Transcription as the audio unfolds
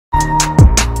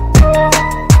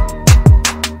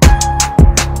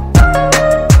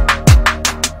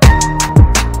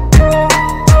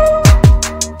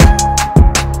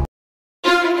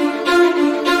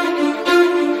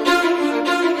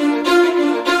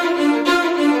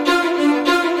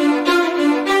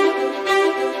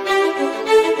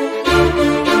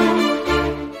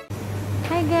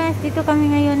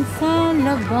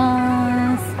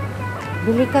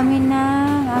kami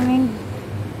ng aming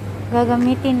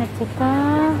gagamitin at saka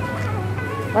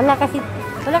wala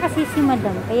kasi si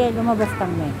madam kaya lumabas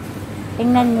kami.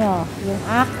 Tingnan nyo yung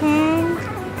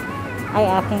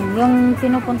yung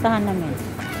pinupuntahan namin.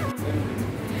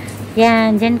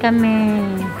 Yan, dyan kami.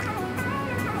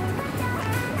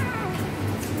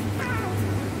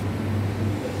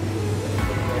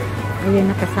 Ayun,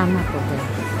 nakasama ko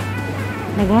guys.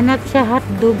 Naghanap siya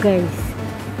hotdog guys.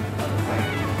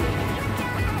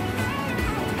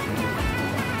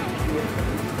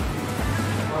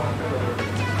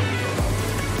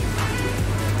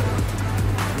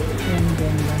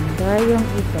 Ganda yung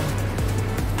ito.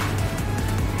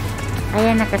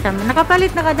 Ayan, nakasama.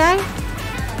 Nakapalit na ka, Day?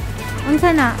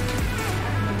 Unsa na?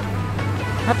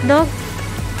 Hotdog?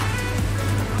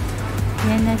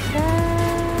 Yan na siya.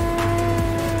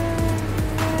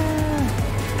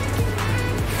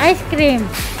 Ice cream.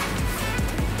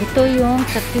 Ito yung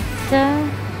sa pizza.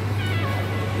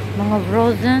 Mga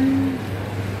frozen.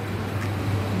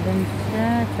 Ganda.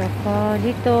 Tsaka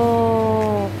dito.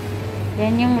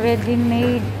 Yan yung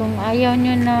ready-made. Kung ayaw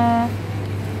nyo na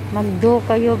mag-do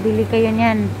kayo, bili kayo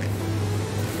niyan.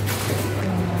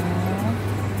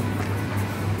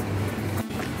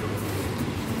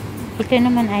 Ito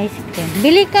naman ice cream.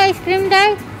 Bili ka ice cream,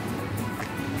 Day?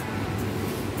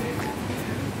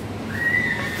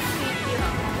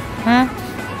 Ha?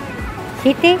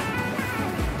 City?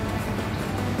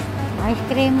 Ice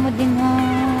cream mo din, ha?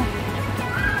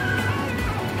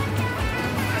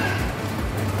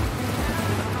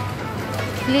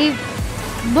 Sleeve.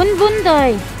 Bun-bun,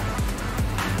 Day.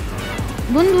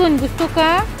 Bun-bun, gusto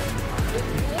ka?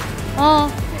 Oh.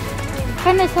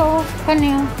 Kana sa o.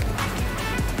 Kana yung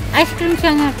ice cream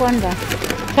siya nga kuan ba?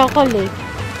 Chocolate.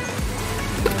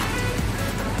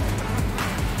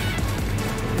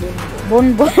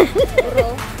 Bun-bun.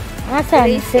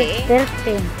 Asan? 13.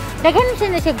 Dagan siya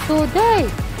na siya suday.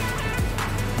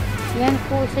 Yan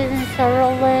po siya sa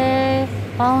rawe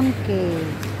pound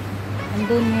cake.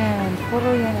 Andun yan.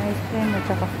 Puro yan ice cream at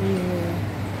saka flavor.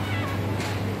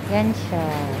 Yan siya.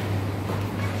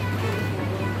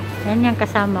 Yan yung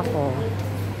kasama ko.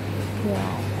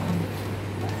 Yan.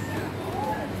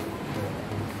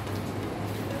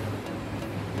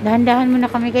 Dahan-dahan muna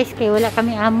kami guys. Kaya wala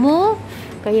kami amo.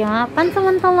 Kaya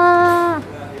pansamantala.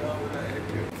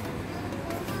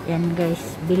 Yan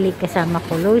guys. Bili kasama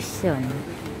ko lotion.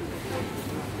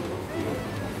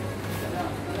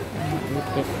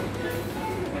 Ito.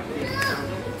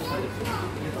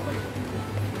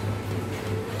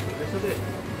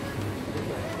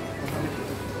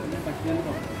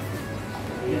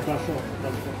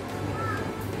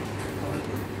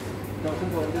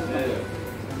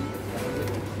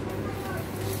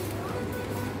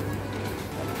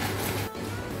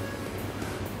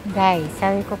 Guys,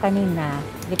 sabi ko kanina,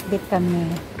 bit-bit kami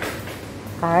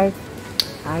cart.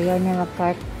 Ayaw niya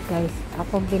mag-cart guys.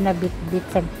 Ako binabit-bit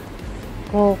sa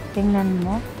coke. Tingnan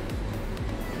mo.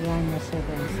 Yan na siya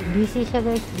guys. Busy siya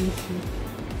guys, busy.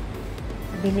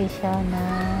 Bili siya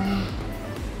ng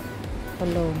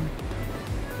tulong.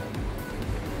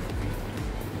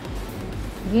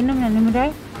 Ginom na ni mo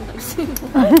dahil?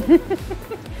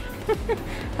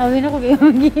 Sabi na ko kayo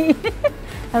mag-iinom.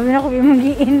 Sabi na ko kayo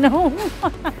mag-iinom.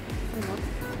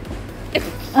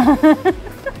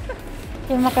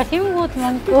 Kaya makasimot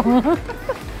man ko.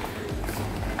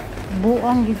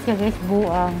 Buang din siya guys,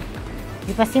 buang.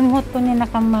 Ipasimot ko niya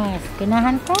nakamas.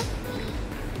 Kinahan ka?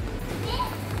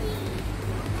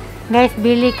 Guys,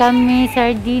 bili kami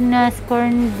sardinas,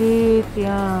 corned beef.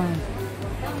 Yan.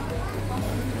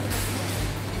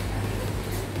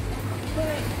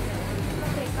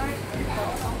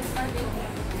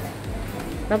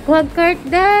 Pagkuhag cart,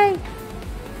 Day.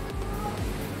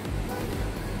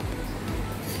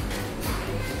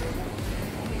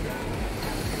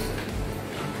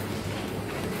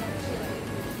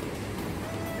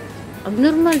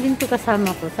 Abnormal din to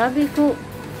kasama ko. Sabi ko,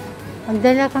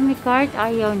 magdala kami cart,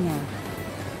 ayaw niya.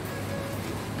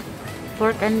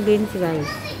 Pork and beans,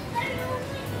 guys.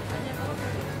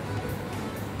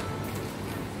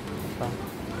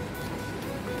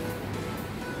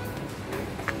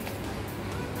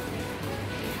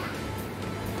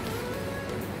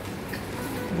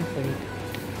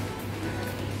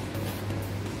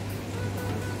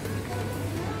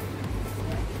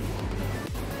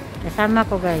 Kasama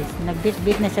ko guys,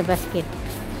 nagbit-bit na sa basket.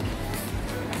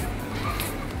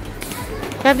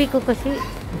 Sabi ko kasi,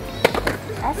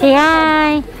 say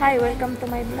hi! Hi, welcome to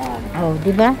my vlog. Oh,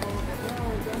 diba?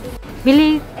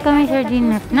 Bili kami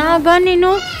sardinas. Naagani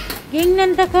no?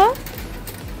 Gingnan ta ka?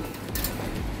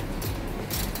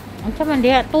 Ang saman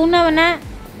diha, tuna man na.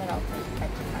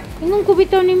 Ingon ko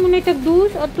bitaw nimo na tag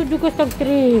 2 at tudyo ka tag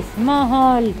 3.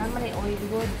 Mahal. Naman ay oil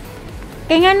good.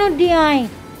 Kay ngano di ay?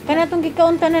 Kanatong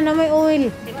gikaunta na may oil.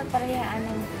 Di man pareha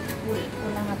anong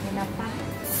kulang at pinapa.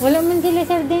 Wala man sila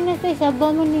sardinas ay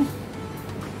saba mo ni.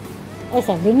 Ay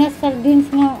sardinas sardines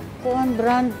nga kuan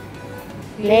brand.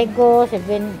 Lego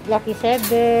 7 Lucky 7.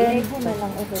 Lego na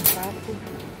lang ito prati.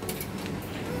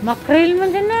 Makrel man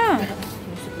sana.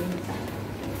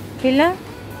 Sila?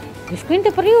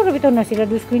 20 pareho ra bitaw na sila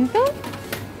 20.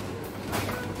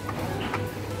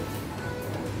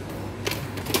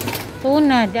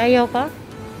 Tuna, di ayaw ka?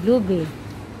 Blueberry.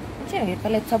 Sige,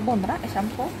 palit sabon ra,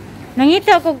 shampoo.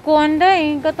 Nangita ko kuan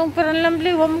day, katong peran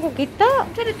lamli, wa mo ko kita.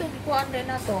 Sige, ito kuhaan rin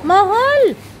na to.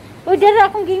 Mahal. O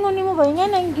dara akong gingon nimo ba nga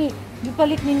nang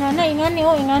gipalit ni nana, ingani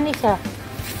ingani siya.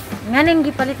 Ingani ang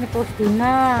gipalit ni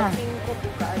Postina. Tingko po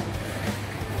kaan.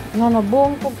 Nga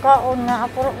nabuong ko kaon nga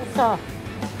ako ra usa.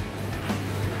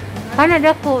 Kana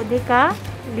dako di ka?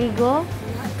 Ligo?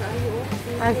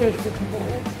 Ay, sige.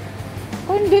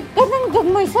 Kundi ka nang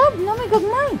gagmay sab, na may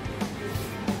gagmay.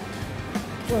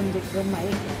 Kundi gamay.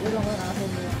 Ulang ko na ako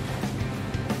niya.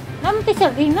 Naman tayo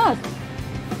sardinas.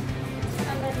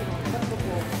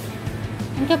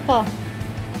 Ang pa?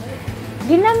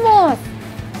 Ginamos.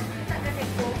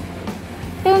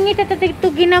 Tungi tatatig to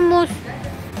ginamos.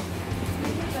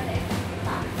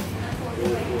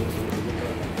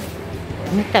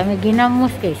 Mita may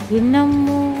ginamos guys.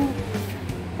 Ginamos.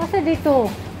 Pasa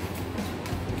dito.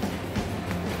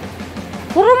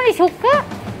 Puro man isuka.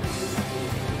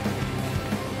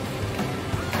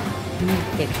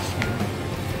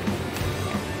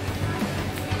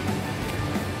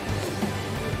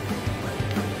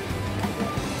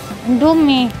 Ang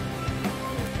dumi.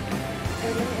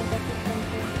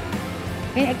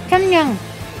 Chamyang.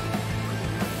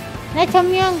 Na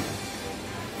chamyang.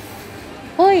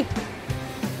 Hoy.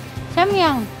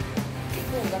 Chamyang.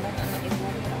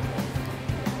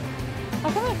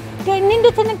 Asa may? Kaya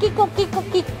nindot sa nagkiko.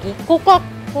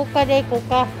 Kuka day,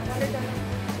 kuka.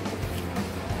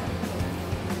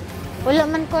 Wala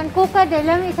man kuan kuka day.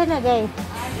 Lang isa na day.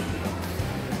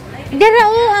 Dara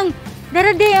ang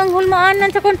dara day ang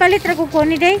hulmaanan sa kuan palit ra ko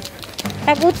ni day.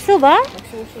 Tag-utso ba?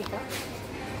 Sushi ka?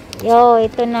 Yo,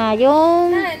 ito na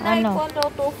yung Ano? ano. Kondo,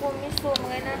 tofu, miso,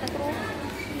 mga ina na true.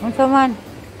 Ang saman.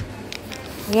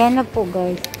 Yan na po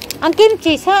guys. Ang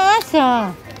kimchi sa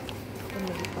asa.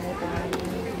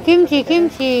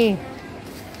 Kimchi.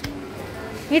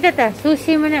 Ito ta,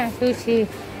 sushi mo na, sushi.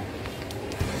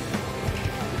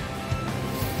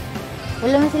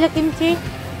 Wala man sila kimchi.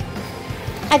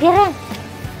 Adira.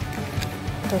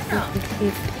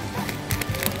 Sushi.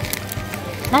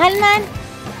 Mahal man.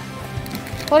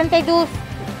 42.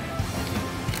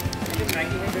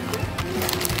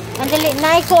 Andali,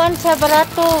 naikuan siya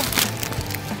barato.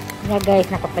 Ya guys,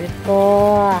 nakapalit ko.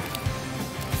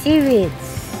 Seaweeds.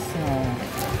 So,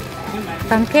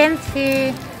 pang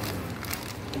kimchi.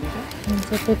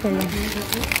 Ito lang.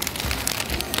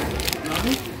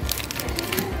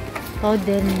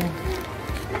 Powder niya.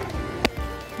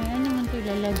 May ano man ito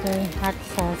ilalagay? Hot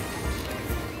sauce.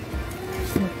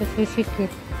 Ito sushi kit.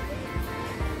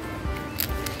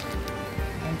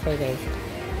 So guys,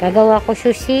 gagawa ko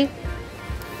sushi.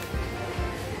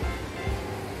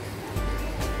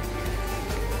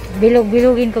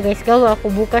 Bilog-bilogin ko guys. Gawa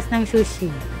ako bukas ng sushi.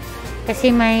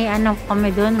 Kasi may ano kami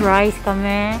doon, rice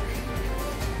kami.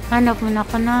 Hanap mo na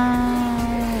ako na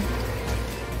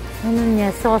ano niya,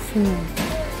 sauce niya.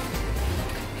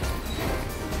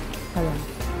 Wala.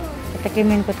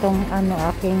 Patakimin ko tong ano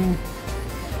aking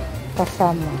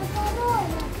kasama.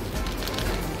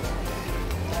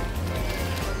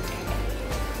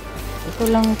 Ito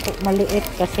lang maliit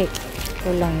kasi ito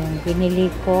lang yung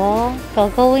binili ko.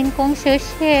 Gagawin kong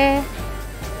sushi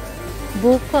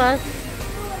bukas.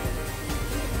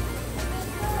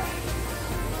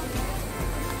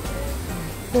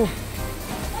 Ito.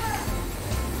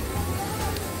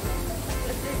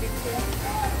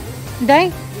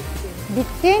 Day?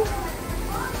 Bitsin?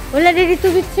 Wala na dito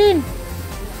bitsin.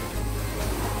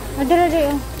 Adara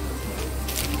day.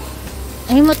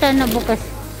 Ay mo tayo na bukas.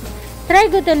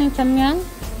 Try ko ito ng chamyang.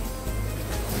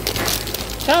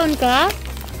 Kaon ka?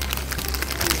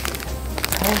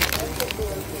 Oh.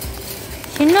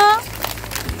 Sino?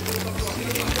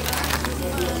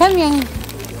 Chamyang.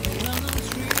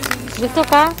 Gusto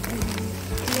ka?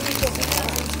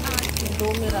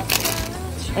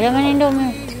 Ayaw man yung dumi.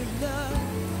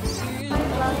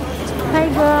 Hi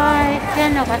guys.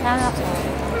 Yan o, kasama ko.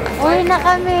 Uwi na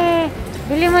kami.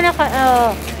 Bili mo na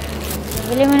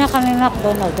Bili mo na kami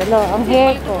McDonald's. Hello, ang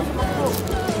hair ko.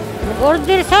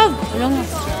 Mag-order sab. Alam mo.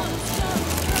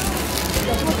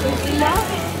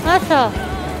 Asa?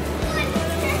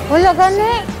 Wala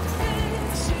gani.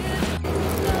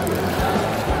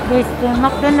 Guys,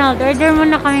 McDonald's. Order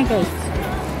muna kami guys.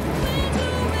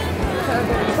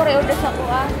 Kore order sa ko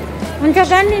ah. Unsa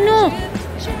gani no?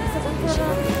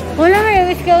 Wala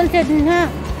may wish ka unsa din ha.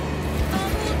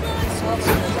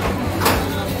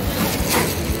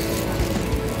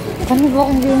 Kami ba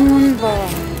kung gawin ba?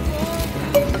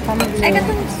 Ay,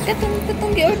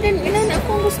 katong gi-order. Ina na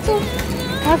akong gusto.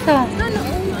 Asa? Ano?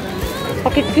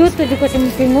 Pakit-cute. Di ko siya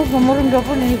matingog. Mamurong daw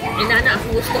ni. Ina na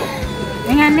akong gusto.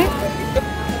 Ingani?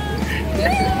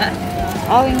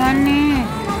 Oh, ingani.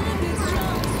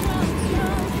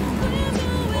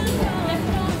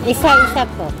 Isa-isa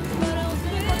po.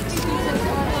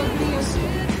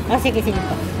 Oh, sige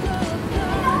po.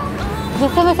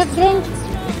 Gusto mo sa drink?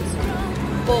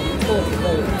 Po.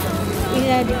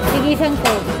 Sige isang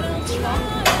coke.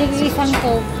 Sige isang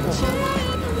coke po.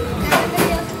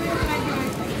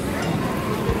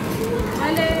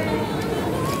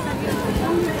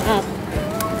 Up.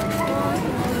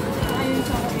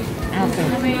 Okay.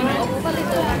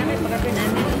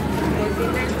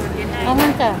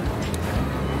 Aman ka?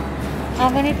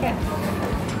 Ganito.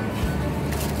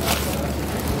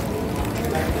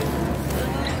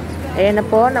 Ayan na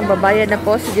po, nababayad na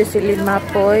po si Jocelyn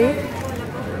Mapoy.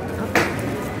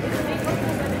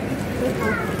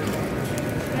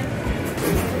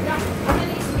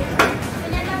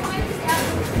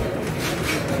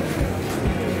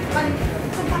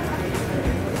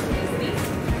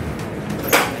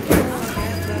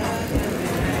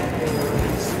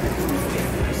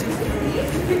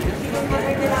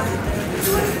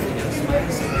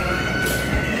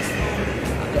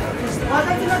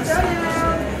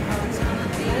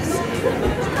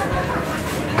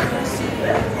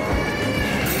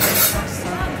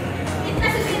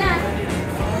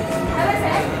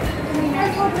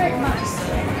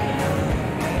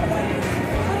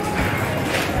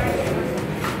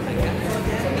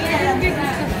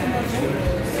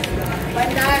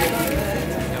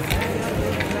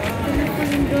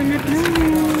 Donut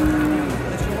namin.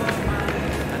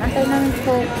 Antay namin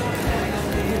po.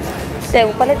 Sige,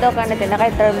 palit daw ka natin.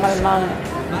 Naka-thermal mount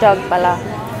jug pala.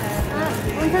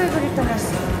 Ang sabi ko dito na.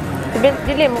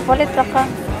 Dili mo, palit ka ka.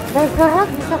 Dahil karag,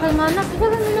 gusto kay manak.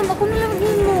 Sabi mo naman, ako nalang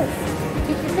din mo.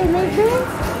 Isitay na ito.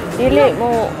 Dili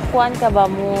mo, kuhan ka ba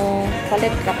mo,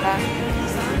 palit ka ka.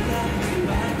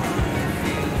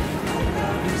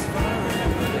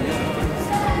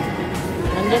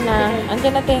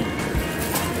 Andyan na te.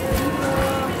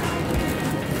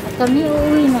 At kami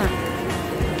uuwi na.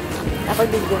 Ako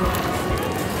video mo.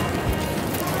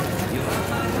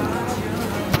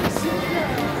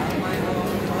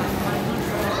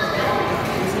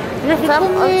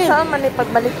 Saan man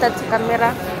ipagbaliktad sa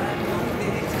camera?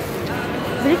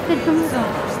 Baliktad ka mo ka.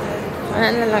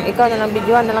 Ano na lang, ikaw na lang,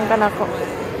 videoan na lang ka na ako.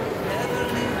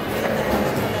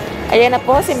 Ayan na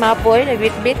po si Mapoy,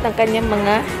 nagbitbit ng kanyang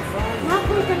mga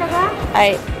Mapoy talaga?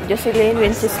 ay, Jocelyn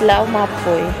Wenceslao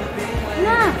Mapoy.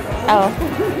 Na! Oh.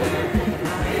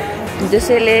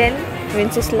 Jocelyn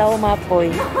Wenceslao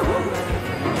Mapoy.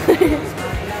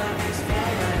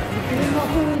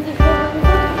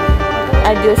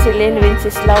 Jocelyn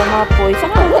Wenceslao Mapoy.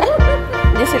 Saka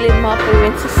Jocelyn Mapoy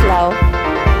Wenceslao.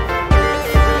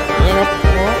 Ayan na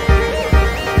po.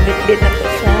 Bit-bit na po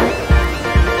siya.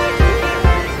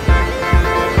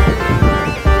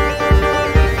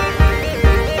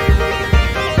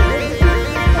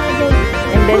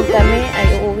 And then kami ay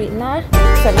uuwi na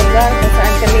sa lugar kung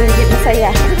saan kami hindi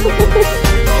masaya.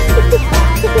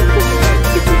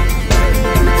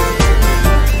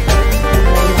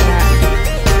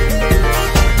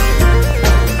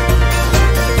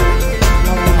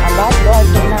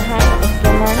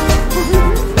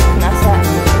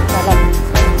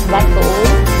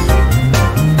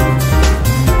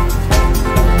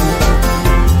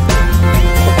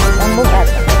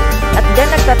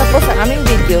 Tapos ang aming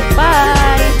video.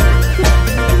 Bye!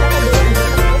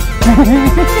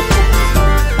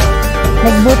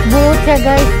 Nagbut-but siya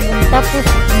guys. Tapos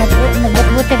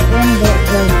nagbut-but siya guys.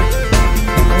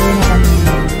 Ayun na kami.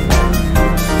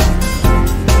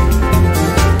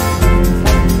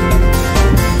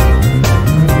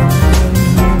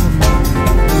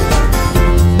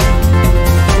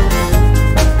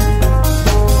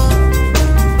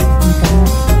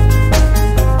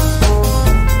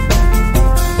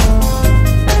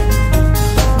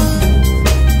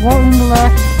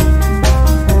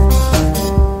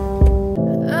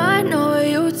 I know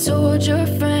you told your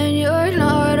friend you're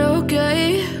not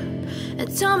okay, and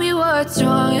tell me what's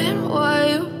wrong and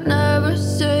why you never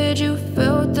said you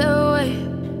felt that way.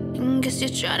 And guess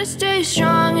Guess you're trying to stay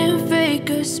strong and fake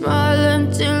a smile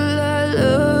until I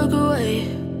look away.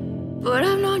 But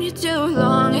I've known you too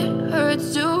long, it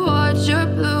hurts to watch your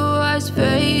blue eyes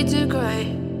fade to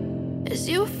gray as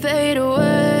you fade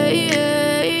away,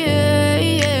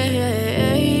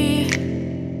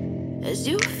 as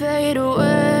you fade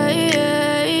away.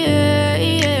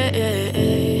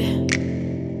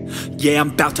 Yeah,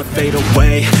 I'm about to fade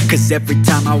away, cause every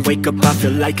time I wake up I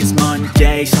feel like it's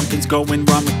Monday. Something's going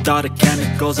wrong with all the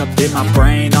chemicals up in my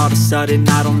brain. All of a sudden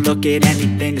I don't look at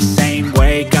anything the same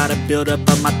way. Got a buildup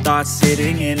of my thoughts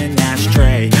sitting in an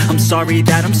ashtray. I'm sorry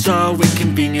that I'm so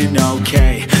inconvenient,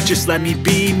 okay. Just let me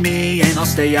be me and I'll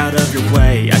stay out of your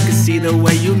way. I can see the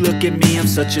way you look at me, I'm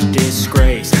such a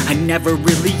disgrace. I never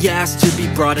really asked to be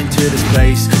brought into this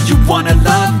place. You wanna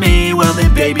love me? Well then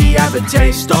baby I have a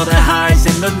taste. All the highs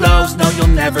and the lows, no you'll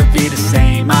never be the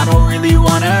same. I don't really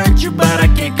wanna hurt you but I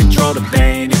can't control the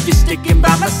pain. If you're sticking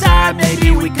by my side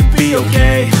maybe we could be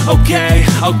okay.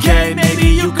 Okay, maybe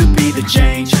you could be the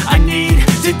change I need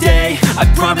today. I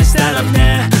promise that I've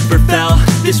never felt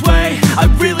this way. I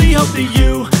really hope that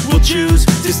you will choose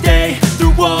to stay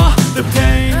through all the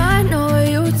pain. I know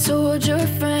you told your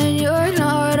friend you're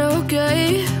not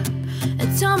okay,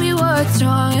 and tell me what's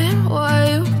wrong and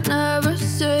why you never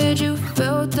said you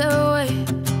felt that way.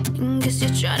 Guess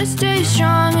you're trying to stay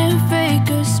strong and fake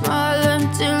a smile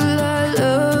until I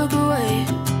look away.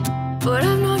 But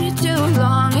I've known you too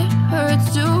long, it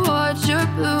hurts to watch your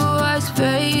blue eyes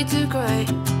fade to gray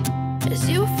as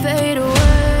you fade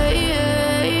away,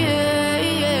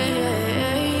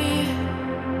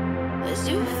 as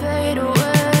you fade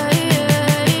away,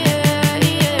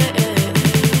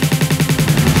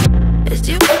 as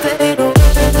you fade away.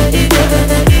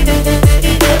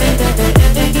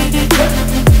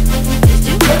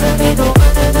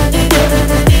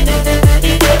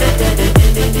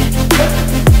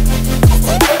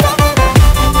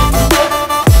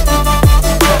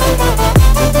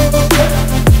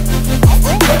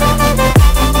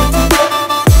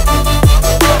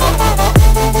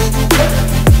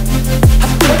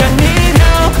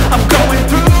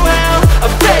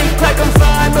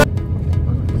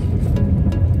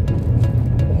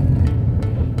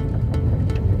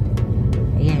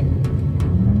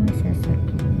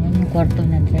 Kwarto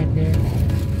na driver.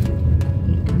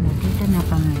 Dito na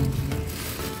kami.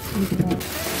 Dito.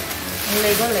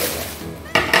 Lego.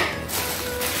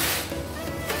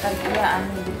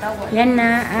 Tagiyaan ng bitawan. Yan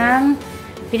na ang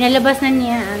pinalabas na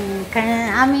niya ang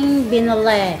aming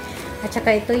binili. At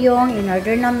saka ito yung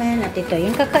in-order namin. At ito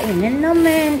yung kakainin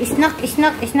namin. Snack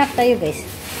tayo guys.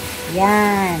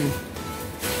 Yan.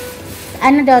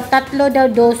 Ano daw? 3 daw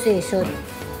dose. So,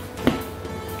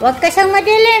 huwag ka siyang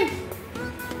madilim.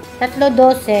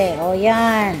 3.12. O,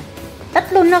 yan. 3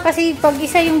 na kasi pag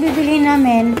isa yung bibili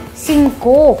namin, 5.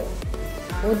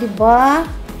 O, diba?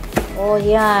 O,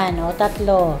 yan. O, 3.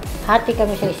 Hati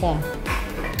kami sa isa.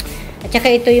 At saka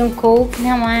ito yung Coke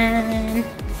naman.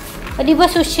 O, diba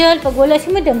social? Pag wala si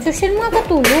madam, social mga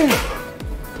katulong.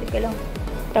 Teka lang.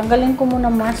 Tanggalin ko muna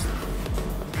mask.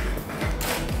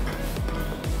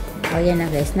 O, yan na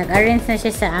guys. Nag-arrange na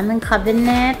siya sa aming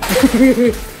cabinet.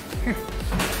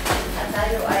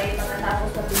 Tayo ay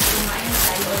pagkatapos sa kumain,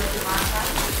 tayo ay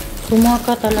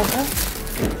Tumaka talaga.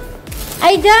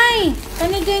 Ay, day!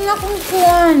 Kani day nga kung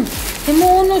kuhan.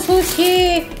 Simuno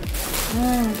sushi.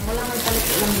 wala kang palit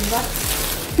ilang ba?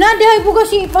 Na, day po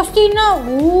kasi pastina.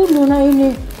 No na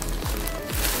ini.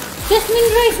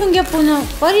 Jasmine rice yung po na.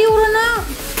 Pariura na.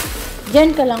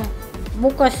 Diyan ka lang.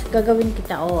 Bukas gagawin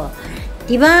kita. O.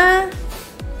 Diba?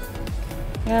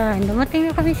 Yan. Dumating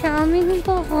na kami sa aming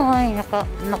po. Ay,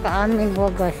 naka-aming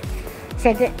wagas.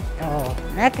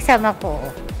 Nakasama ko.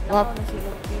 Lakaw na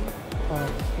silupin.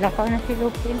 Lakaw na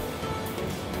silupin.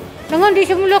 Langan di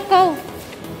siya mulakaw.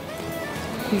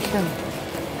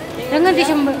 Langan di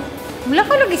siya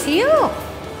mulakaw lagi siya.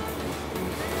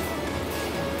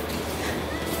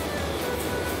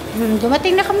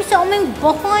 Dumating na kami sa aming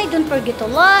bahay. Don't forget to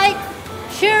like,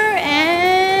 share,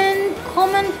 and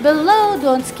comment below.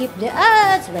 Don't skip the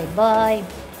ads. Bye-bye.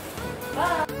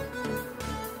 Bye!